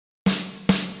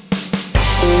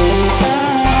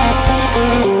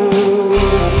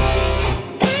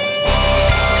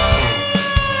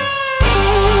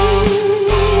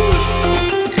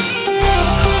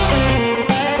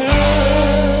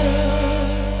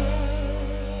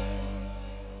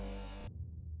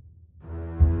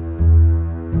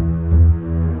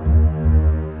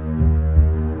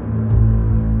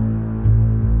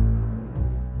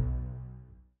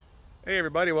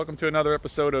everybody, welcome to another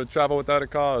episode of Travel Without a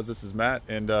Cause. This is Matt,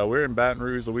 and we're in Baton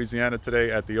Rouge, Louisiana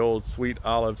today at the old Sweet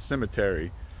Olive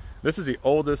Cemetery. This is the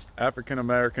oldest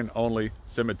African-American only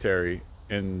cemetery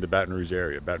in the Baton Rouge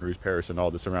area, Baton Rouge Parish and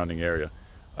all the surrounding area.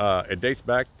 It dates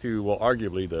back to, well,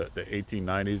 arguably the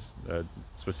 1890s,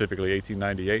 specifically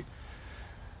 1898.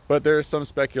 But there's some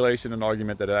speculation and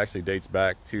argument that it actually dates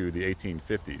back to the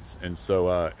 1850s. And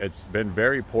so it's been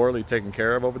very poorly taken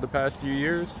care of over the past few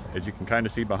years, as you can kind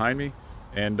of see behind me.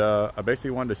 And I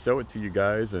basically wanted to show it to you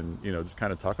guys and, you know, just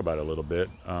kind of talk about it a little bit.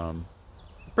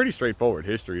 Pretty straightforward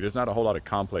history. There's not a whole lot of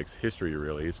complex history,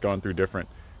 really. It's gone through different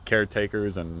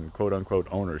caretakers and quote-unquote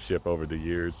ownership over the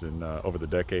years and over the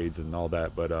decades and all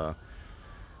that. But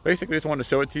basically, just wanted to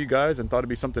show it to you guys and thought it'd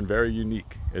be something very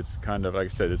unique. It's kind of, like I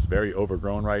said, it's very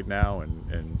overgrown right now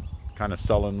and kind of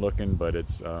sullen looking, but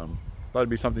it's thought it'd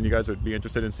be something you guys would be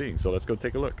interested in seeing. So let's go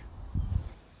take a look.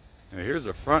 Now, here's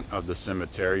the front of the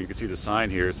cemetery. You can see the sign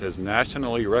here. It says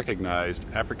Nationally Recognized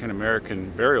African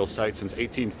American Burial Site since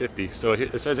 1850. So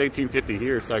it says 1850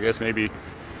 here, so I guess maybe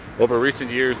over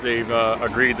recent years they've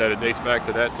agreed that it dates back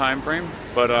to that time frame.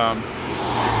 But I'm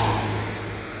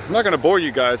not going to bore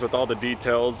you guys with all the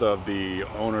details of the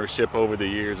ownership over the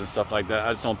years and stuff like that.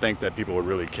 I just don't think that people would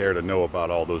really care to know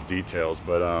about all those details.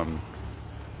 But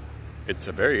it's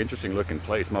a very interesting looking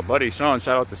place. My buddy Sean,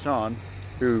 shout out to Sean,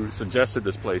 who suggested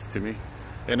this place to me.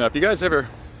 And if you guys ever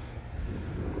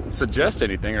suggest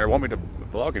anything or want me to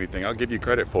vlog anything, I'll give you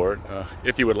credit for it,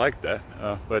 if you would like that.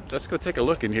 But let's go take a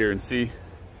look in here and see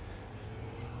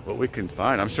what we can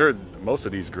find. I'm sure most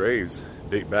of these graves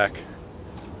date back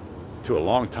to a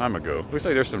long time ago. Looks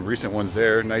like there's some recent ones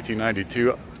there,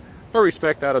 1992. For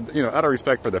respect, out of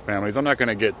respect for the families, I'm not going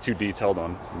to get too detailed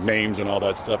on names and all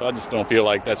that stuff. I just don't feel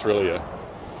like that's really a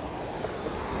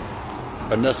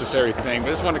necessary thing. But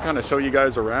I just want to kind of show you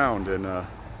guys around and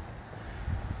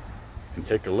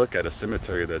take a look at a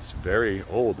cemetery that's very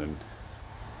old and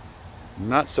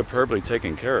not superbly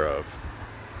taken care of.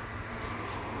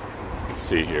 Let's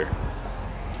see here.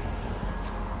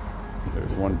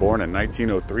 There's one born in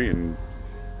 1903 and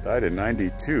died in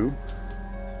 92.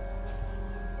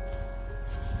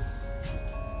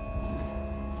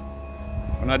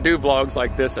 When I do vlogs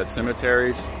like this at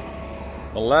cemeteries,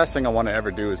 the last thing I want to ever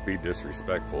do is be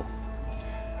disrespectful.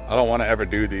 I don't want to ever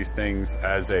do these things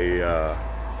as a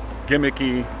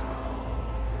gimmicky,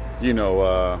 you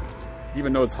know,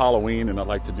 even though it's Halloween and I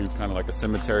like to do kind of like a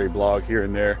cemetery vlog here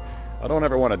and there, I don't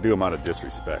ever want to do them out of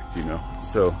disrespect, you know.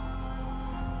 So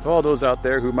to all those out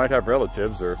there who might have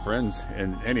relatives or friends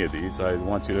in any of these, I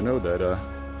want you to know that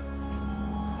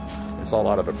there's a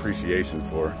lot of appreciation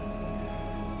for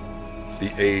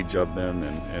the age of them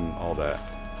and all that.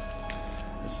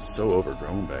 This is so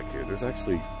overgrown back here. There's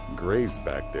actually graves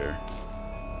back there.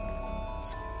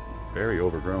 It's very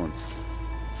overgrown.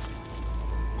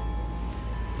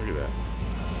 Look at that.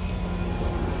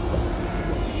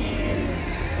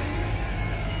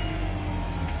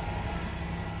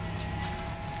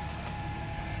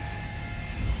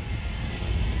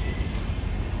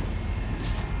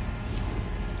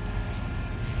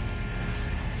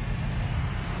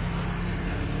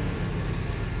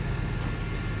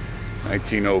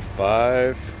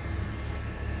 $1905.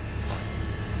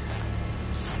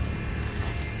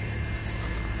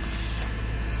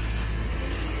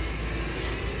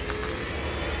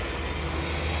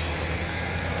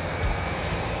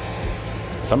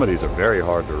 Some of these are very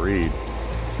hard to read.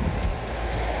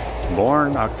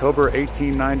 Born October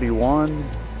 1891,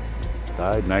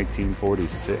 died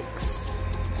 1946.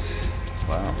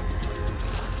 Wow.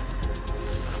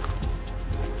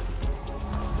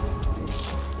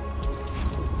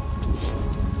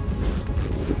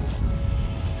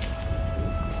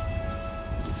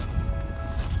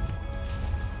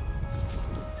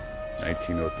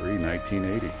 '1903,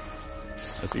 1980.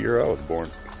 That's the year I was born.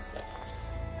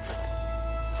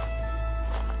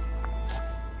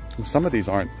 Some of these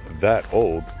aren't that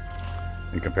old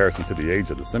in comparison to the age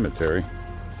of the cemetery.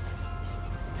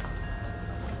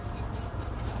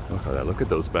 Look at that. Look at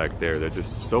those back there. They're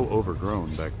just so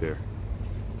overgrown back there.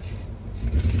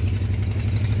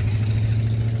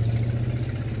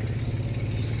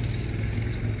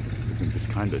 You can just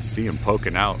kind of see them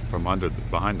poking out from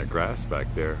behind the grass back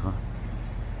there, huh?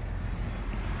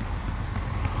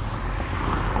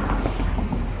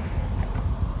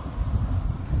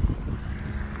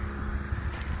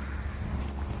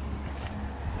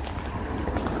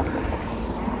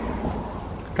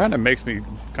 Kind of makes me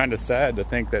kind of sad to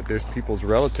think that there's people's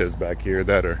relatives back here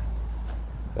that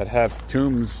have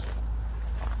tombs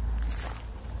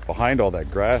behind all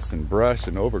that grass and brush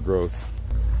and overgrowth.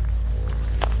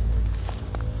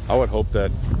 I would hope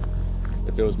that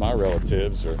if it was my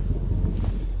relatives or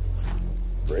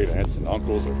great aunts and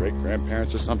uncles or great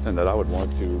grandparents or something, that I would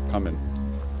want to come and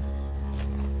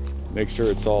make sure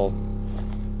it's all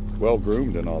well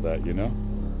groomed and all that, you know?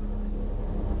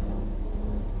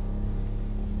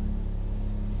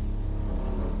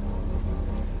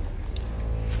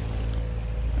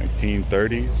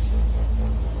 '30s.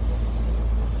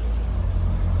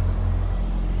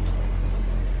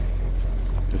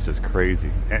 This is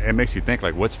crazy. It makes you think,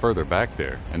 like, what's further back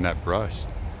there in that brush?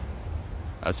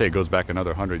 I'd say it goes back another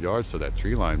 100 yards to that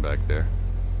tree line back there.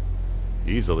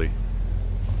 Easily.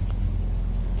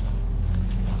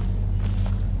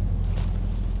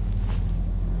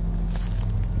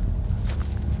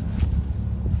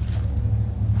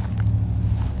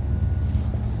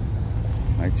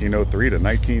 (1903 to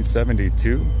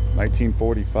 1972,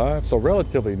 1945). So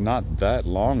relatively not that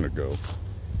long ago.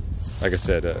 Like I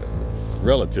said,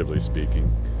 relatively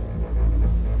speaking.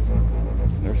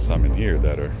 There's some in here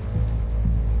that are,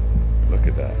 look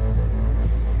at that.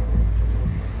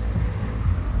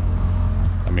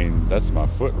 I mean, that's my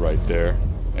foot right there.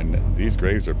 And these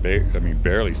graves are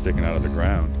barely sticking out of the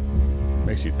ground.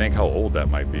 Makes you think how old that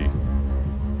might be.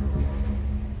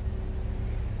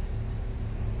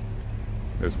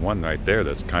 There's one right there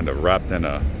that's kind of wrapped in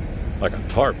like a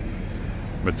tarp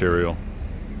material.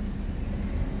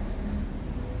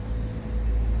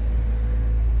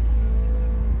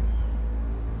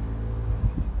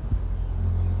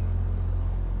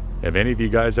 Have any of you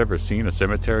guys ever seen a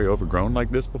cemetery overgrown like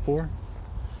this before?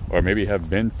 Or maybe have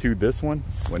been to this one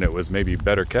when it was maybe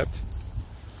better kept?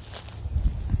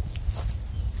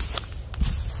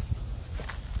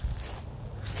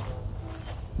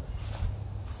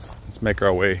 Let's make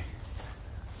our way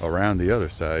around the other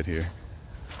side here.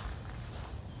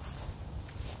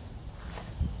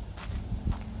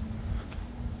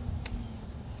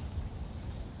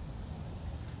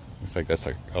 Looks like that's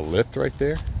a lift right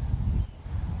there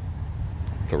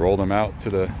to roll them out to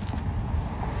the,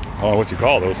 oh, what you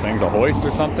call those things, a hoist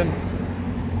or something?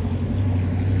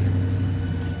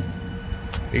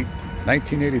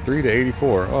 1983 to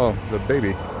 84. Oh, the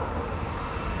baby.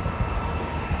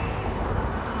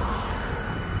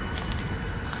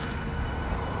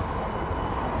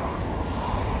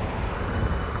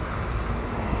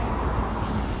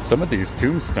 Some of these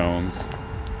tombstones,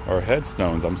 or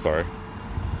headstones, I'm sorry.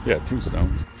 Yeah,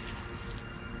 tombstones,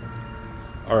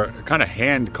 are kind of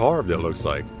hand carved, it looks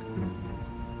like.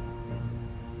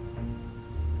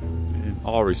 In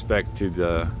all respect to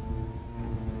the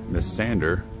Miss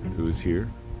Sander, who's here,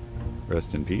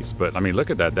 rest in peace. But I mean, look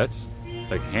at that, that's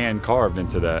like hand carved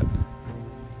into that.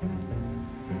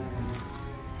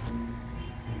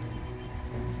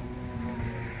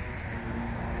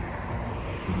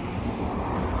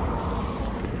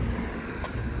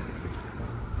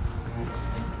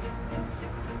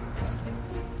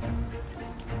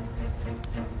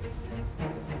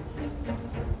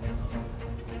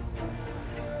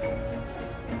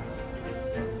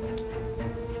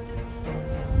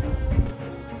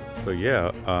 So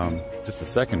yeah, just a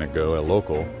second ago, a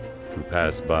local who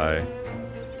passed by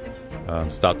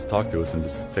stopped to talk to us and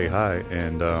just say hi,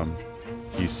 and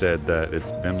he said that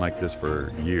it's been like this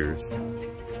for years.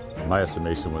 My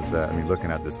estimation was that, I mean,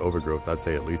 looking at this overgrowth, I'd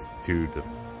say at least 2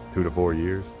 to 4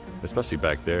 years, especially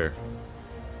back there.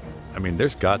 I mean,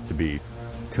 there's got to be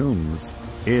tombs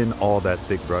in all that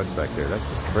thick brush back there. That's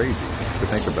just crazy to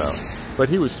think about. But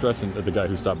he was stressing, the guy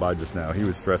who stopped by just now, he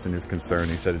was stressing his concern.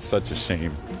 He said it's such a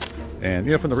shame. And,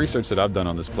 you know, from the research that I've done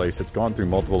on this place, it's gone through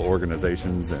multiple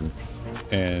organizations and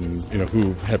you know,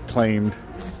 who have claimed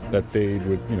that they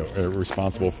would, you know, are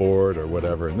responsible for it or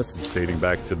whatever. And this is dating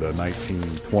back to the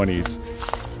 1920s.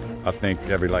 I think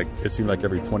it seemed like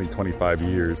every 20, 25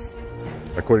 years,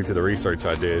 according to the research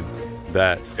I did,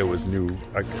 that it was new,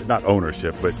 not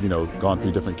ownership, but, you know, gone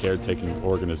through different caretaking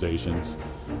organizations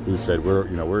who said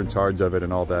we're in charge of it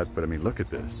and all that. But I mean, look at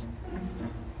this.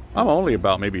 I'm only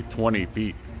about maybe 20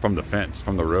 feet from the fence,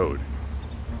 from the road,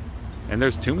 and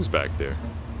there's tombs back there.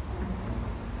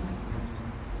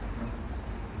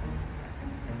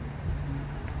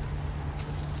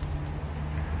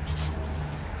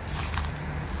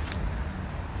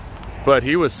 But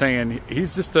he was saying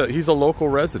he's a local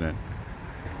resident,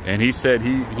 and he said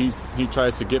he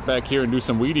tries to get back here and do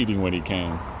some weed eating when he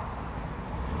can.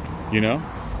 You know?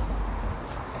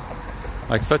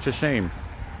 Like, such a shame.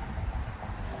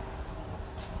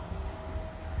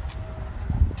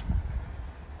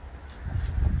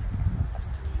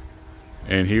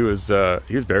 And he was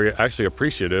very actually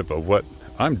appreciative of what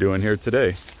I'm doing here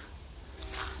today.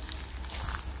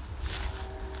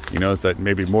 You know, it's that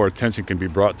maybe more attention can be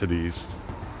brought to these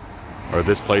or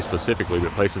this place specifically,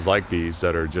 but places like these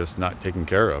that are just not taken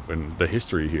care of, and the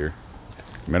history here.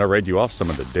 I mean, I read you off some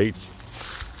of the dates,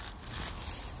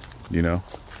 you know.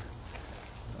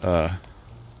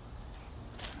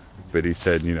 But he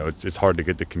said, you know, it's hard to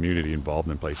get the community involved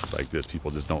in places like this. People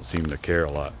just don't seem to care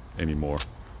a lot anymore,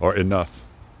 or enough.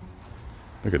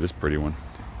 Look at this pretty one.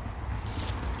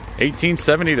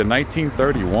 1870 to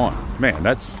 1931. Man,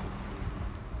 that's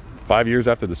 5 years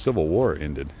after the Civil War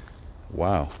ended.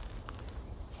 Wow.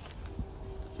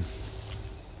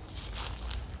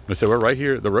 I said, we're right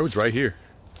here. The road's right here.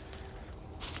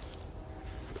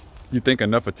 You'd think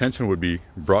enough attention would be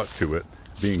brought to it,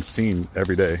 being seen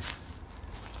every day.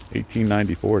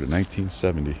 1894 to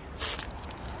 1970.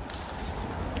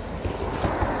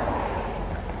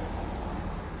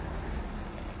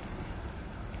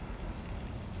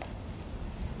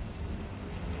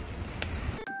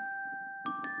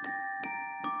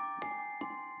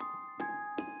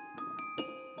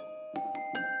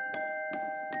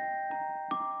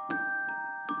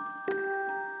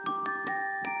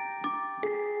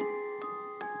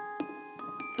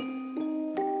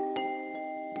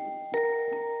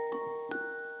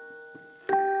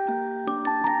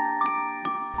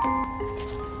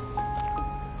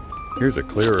 Here's a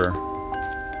clearer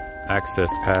access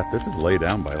path. This is laid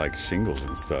down by like shingles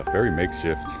and stuff. Very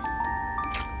makeshift.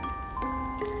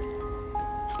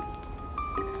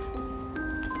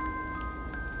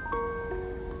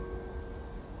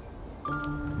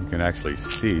 You can actually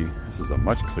see, this is a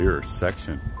much clearer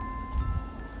section.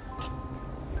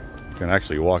 You can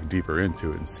actually walk deeper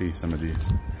into it and see some of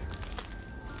these.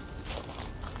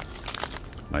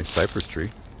 Nice cypress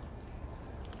tree.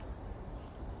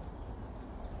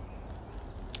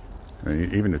 I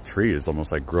mean, even the tree is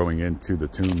almost like growing into the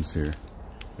tombs here.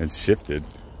 It's shifted.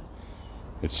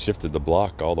 It's shifted the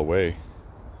block all the way.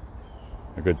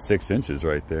 A good 6 inches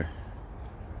right there.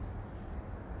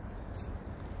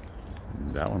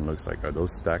 And that one looks like, are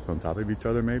those stacked on top of each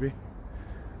other maybe?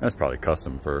 That's probably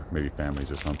custom for maybe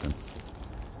families or something.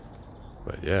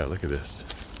 But yeah, look at this.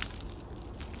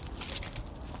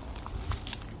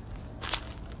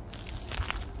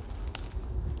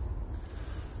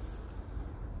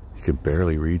 You can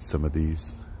barely read some of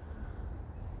these.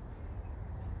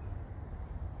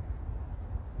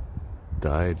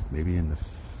 Died maybe in the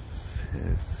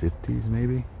 50s,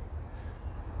 maybe?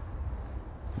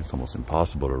 It's almost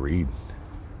impossible to read.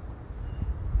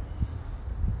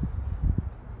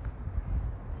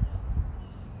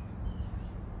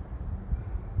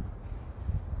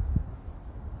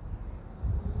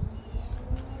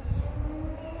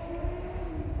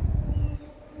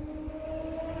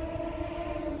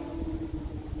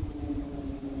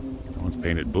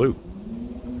 Painted blue.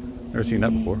 Never seen that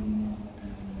before.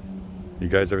 You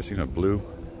guys ever seen a blue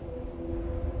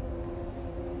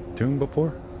tomb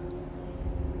before?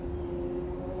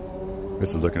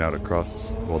 This is looking out across,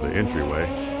 well, the entryway.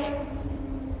 A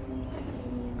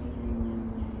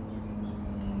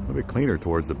little bit cleaner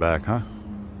towards the back, huh?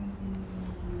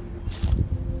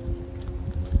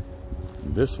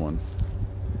 This one,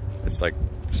 it's like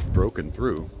just broken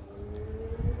through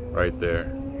right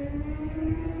there.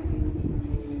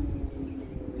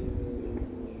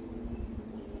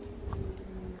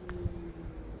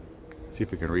 See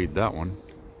if we can read that one.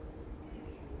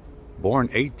 Born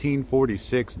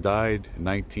 1846, died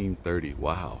 1930.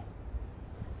 Wow.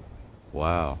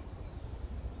 Wow.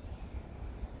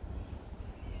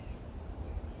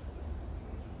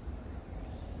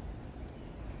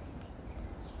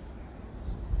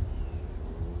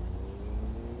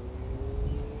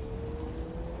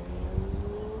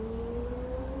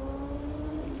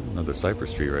 Another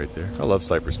cypress tree right there. I love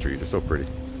cypress trees. They're so pretty.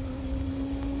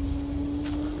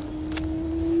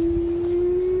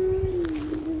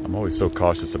 I'm always so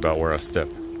cautious about where I step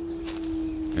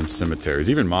in cemeteries,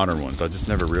 even modern ones. I just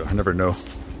never know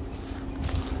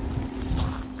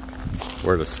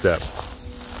where to step.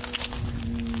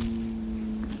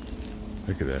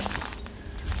 Look at that.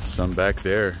 Some back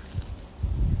there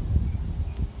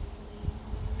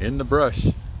in the brush.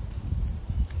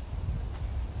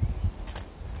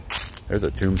 There's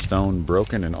a tombstone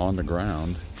broken and on the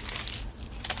ground.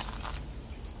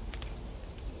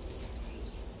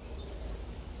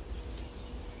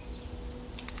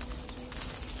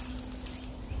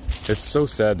 It's so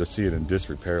sad to see it in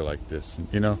disrepair like this.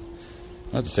 You know,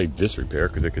 not to say disrepair,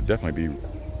 because it could definitely be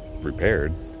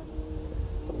repaired,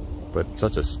 but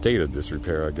such a state of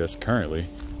disrepair, I guess, currently.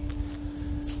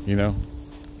 You know,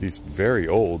 these very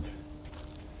old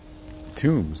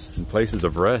tombs and places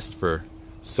of rest for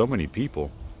so many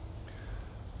people.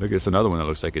 Look, it's another one that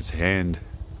looks like it's hand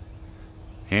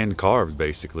carved,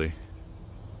 basically.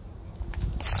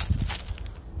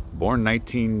 born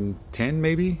 1910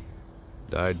 maybe,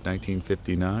 died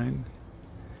 1959. And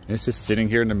it's just sitting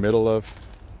here in the middle of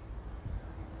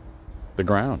the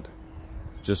ground,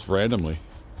 just randomly.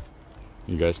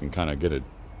 You guys can kind of get a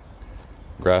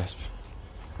grasp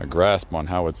on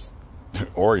how it's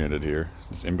oriented here.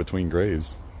 It's in between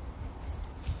graves.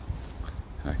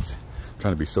 I'm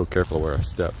trying to be so careful where I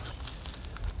step.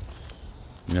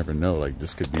 You never know, like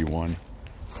this could be one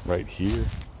right here,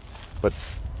 but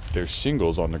there's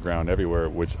shingles on the ground everywhere,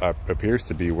 which appears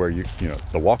to be where you know,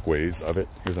 the walkways of it.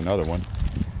 Here's another one.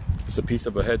 It's a piece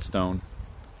of a headstone.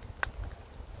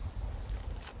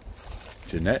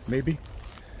 Jeanette, maybe?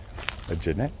 A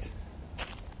Jeanette?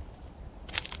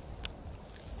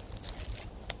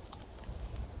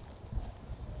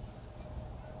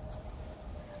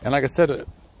 And like I said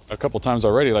a couple times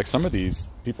already, like some of these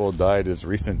people died as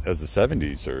recent as the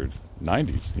 70s or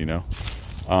 90s, you know?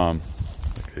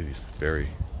 Look at these very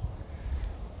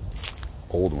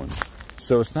old ones.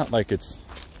 So it's not like it's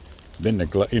been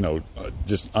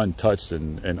just untouched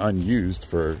and unused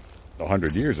for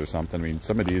 100 years or something. I mean,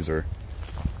 some of these are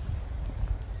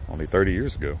only 30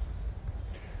 years ago.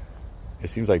 It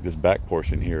seems like this back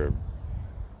portion here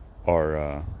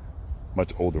are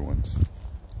much older ones.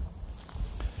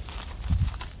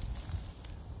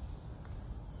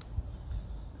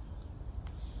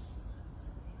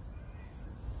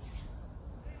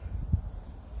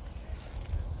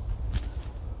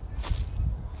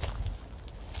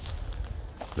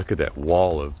 Look at that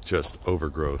wall of just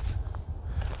overgrowth.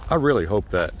 I really hope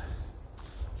that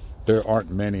there aren't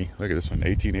many. Look at this one,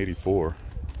 1884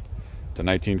 to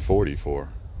 1944.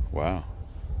 Wow.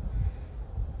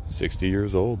 60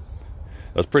 years old.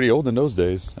 That's pretty old in those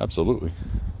days, absolutely.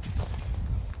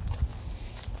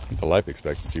 I think the life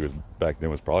expectancy was back then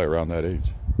was probably around that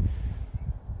age.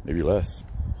 Maybe less.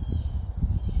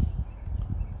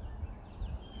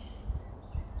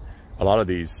 A lot of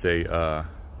these say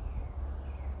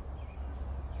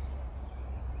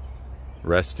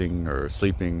resting or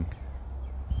sleeping.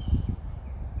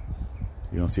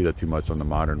 You don't see that too much on the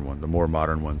modern one, the more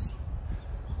modern ones.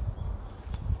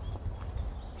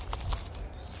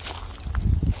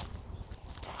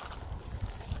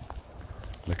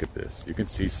 Look at this. You can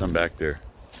see some back there.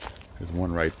 There's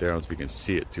one right there. I don't know if you can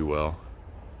see it too well.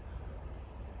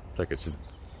 It's like it's just,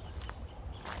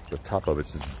 the top of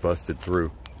it's just busted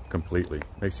through completely.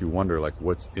 Makes you wonder like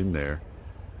what's in there.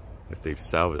 If they've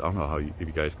salvaged, I don't know how if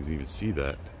you guys can even see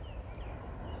that.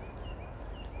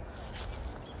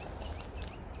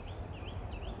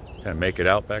 Kind of make it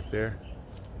out back there.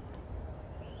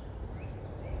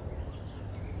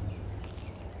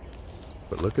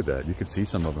 But look at that, you can see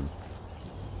some of them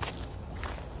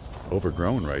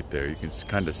overgrown right there. You can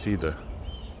kind of see the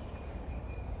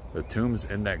tombs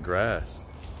in that grass.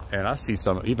 And I see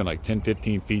some even like 10,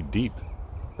 15 feet deep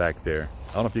back there.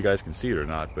 I don't know if you guys can see it or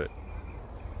not, but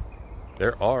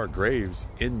there are graves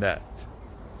in that.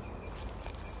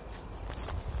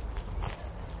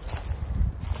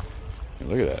 And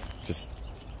look at that. Just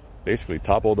basically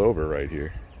toppled over right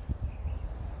here.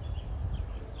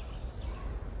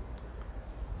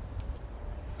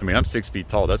 I mean, I'm 6 feet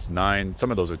tall. That's 9.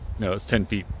 Some of those are, it's 10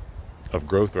 feet of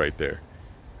growth right there.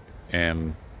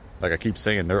 And like I keep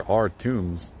saying, there are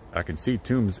tombs. I can see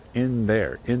tombs in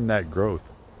there, in that growth.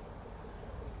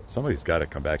 Somebody's got to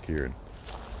come back here and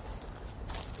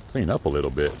clean up a little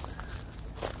bit.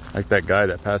 Like that guy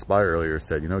that passed by earlier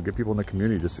said, get people in the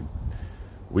community just to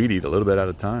weed eat a little bit at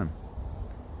a time.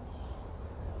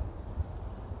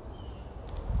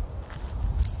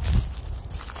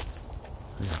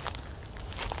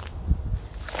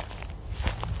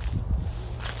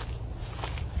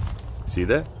 See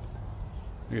that?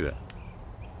 Look at that.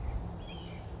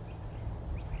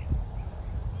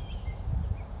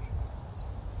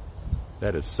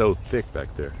 That is so thick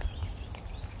back there.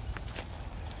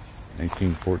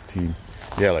 1914.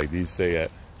 Yeah, like these say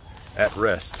at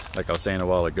rest, like I was saying a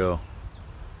while ago.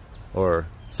 Or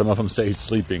some of them say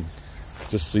sleeping,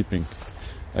 just sleeping.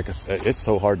 Like I said, it's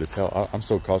so hard to tell. I'm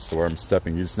so cautious of where I'm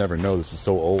stepping. You just never know. This is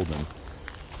so old, and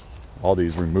all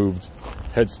these removed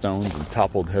headstones and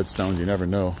toppled headstones. You never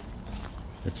know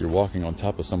if you're walking on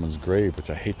top of someone's grave, which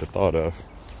I hate the thought of.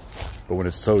 But when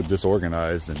it's so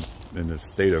disorganized and in the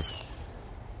state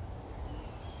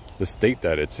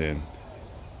that it's in.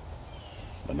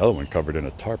 Another one covered in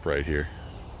a tarp right here.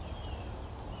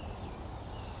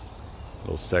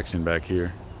 Little section back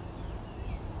here.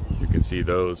 You can see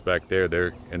those back there.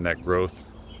 They're in that growth,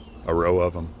 a row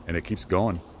of them, and it keeps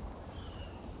going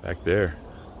back there.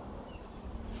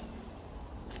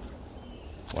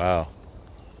 Wow.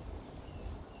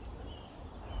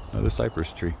 Another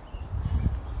cypress tree.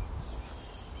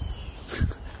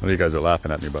 I know you guys are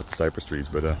laughing at me about the cypress trees,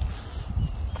 but I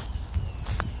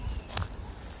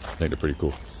think they're pretty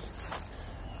cool.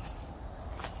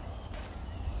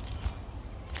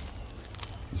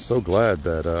 I'm so glad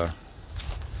that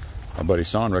my buddy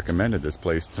Sean recommended this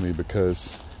place to me,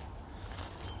 because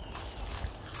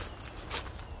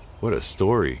what a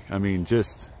story. I mean,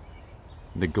 just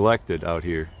neglected out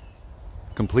here.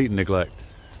 Complete neglect.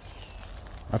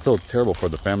 I feel terrible for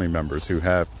the family members who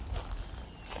have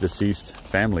deceased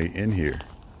family in here.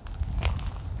 I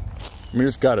mean,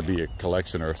 there's got to be a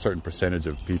collection or a certain percentage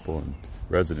of people and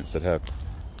residents that have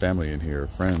family in here,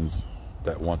 friends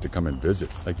that want to come and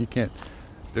visit. Like, you can't,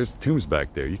 there's tombs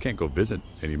back there. You can't go visit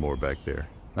anymore back there.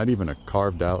 Not even a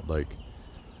carved out, like,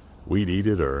 weed eat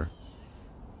it, or,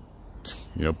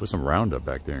 you know, put some Roundup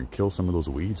back there and kill some of those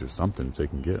weeds or something so they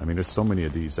can get. I mean, there's so many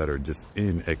of these that are just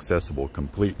inaccessible,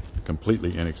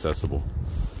 completely inaccessible.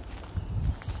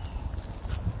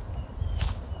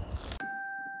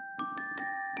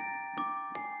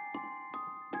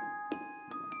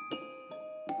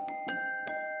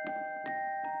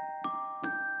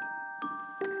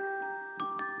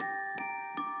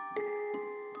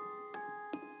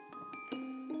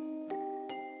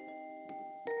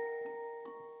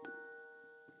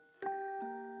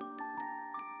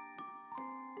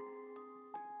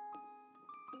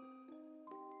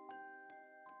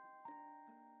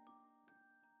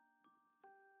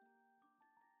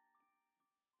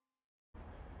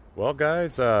 Well,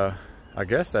 guys, I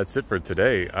guess that's it for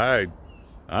today.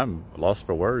 I'm lost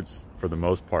for words for the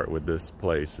most part with this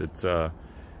place.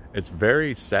 It's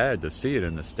very sad to see it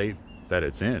in the state that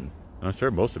it's in. I'm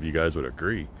sure most of you guys would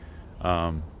agree.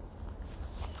 You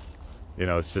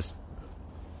know, it's just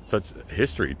such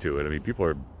history to it. I mean,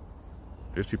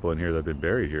 there's people in here that have been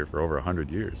buried here for over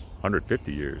 100 years,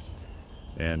 150 years.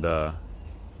 And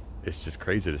it's just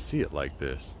crazy to see it like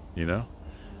this, you know?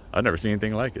 I've never seen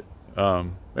anything like it.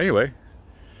 Anyway,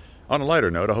 on a lighter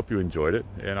note, I hope you enjoyed it,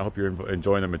 and I hope you're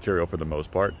enjoying the material for the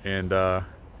most part. And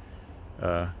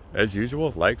as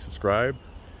usual, like, subscribe,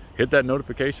 hit that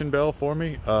notification bell for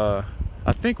me. I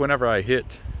think whenever I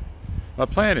hit, my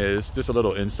plan is just a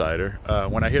little insider.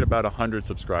 When I hit about 100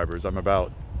 subscribers, I'm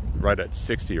about right at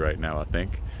 60 right now, I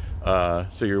think.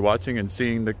 So you're watching and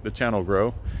seeing the channel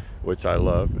grow, which I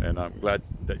love, and I'm glad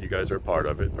that you guys are a part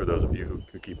of it, for those of you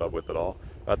who keep up with it all.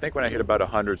 I think when I hit about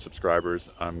 100 subscribers,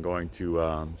 I'm going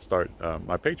to start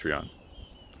my Patreon,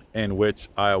 in which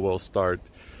I will start,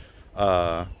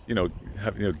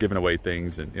 giving away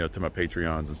things, and to my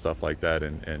Patreons and stuff like that,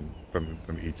 and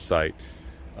from each site.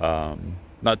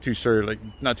 Not too sure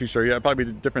yet. Probably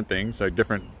different things, like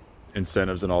different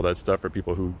incentives and all that stuff for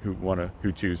people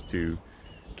who choose to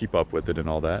keep up with it and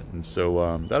all that. And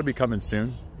so that'll be coming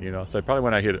soon, so probably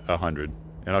when I hit 100,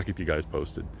 and I'll keep you guys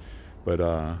posted.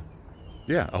 But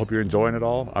yeah, I hope you're enjoying it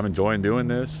all. I'm enjoying doing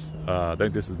this. I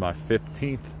think this is my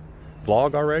 15th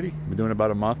vlog already. I've been doing it about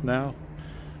a month now,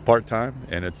 part-time,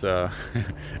 and it's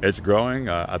it's growing.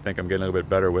 I think I'm getting a little bit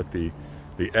better with the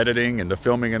editing and the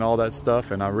filming and all that stuff,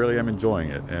 and I really am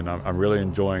enjoying it. And I'm really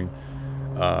enjoying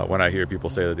when I hear people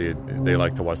say that they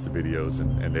like to watch the videos,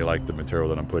 and they like the material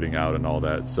that I'm putting out and all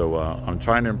that. So I'm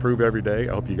trying to improve every day.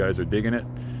 I hope you guys are digging it.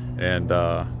 And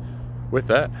with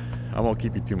that, I won't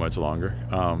keep you too much longer.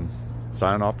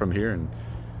 Signing off from here in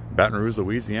Baton Rouge,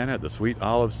 Louisiana, at the Sweet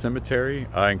Olive Cemetery.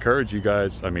 I encourage you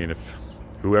guys, I mean, if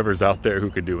whoever's out there who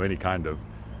could do any kind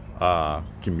of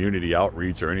community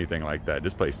outreach or anything like that,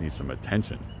 this place needs some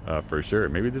attention for sure.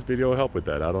 Maybe this video will help with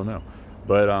that, I don't know.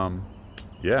 But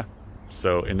yeah,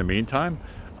 so in the meantime,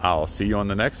 I'll see you on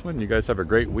the next one. You guys have a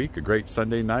great week, a great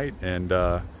Sunday night, and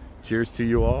cheers to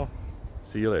you all.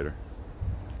 See you later.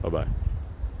 Bye-bye.